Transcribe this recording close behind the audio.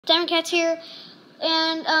Diamond Cat's here,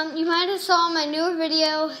 and you might have saw my newer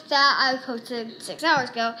video that I posted 6 hours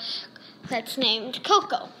ago that's named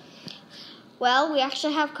Coco. Well, we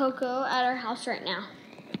actually have Coco at our house right now.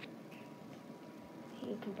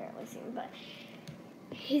 You can barely see him, but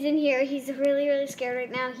he's in here. He's really, really scared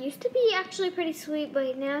right now. He used to be actually pretty sweet,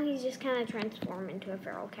 but now he's just kind of transformed into a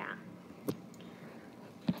feral cat.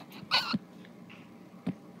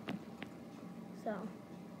 So,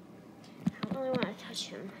 I don't really want to touch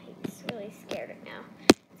him. He's really scared right now.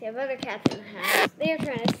 So, I have other cats in the house. They're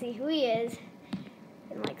trying to see who he is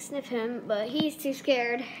and like sniff him, but he's too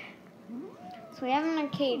scared. So we have him in a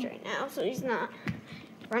cage right now, so he's not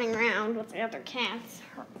running around with the other cats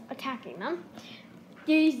attacking them.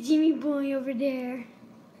 There's Jimmy Boy over there.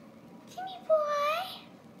 Jimmy Boy!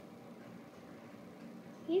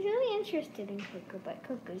 He's really interested in Coco, but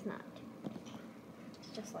Coco's not. It's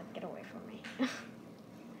just like, get away from me.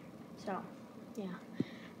 So, yeah.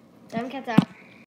 Diamond Cat's out.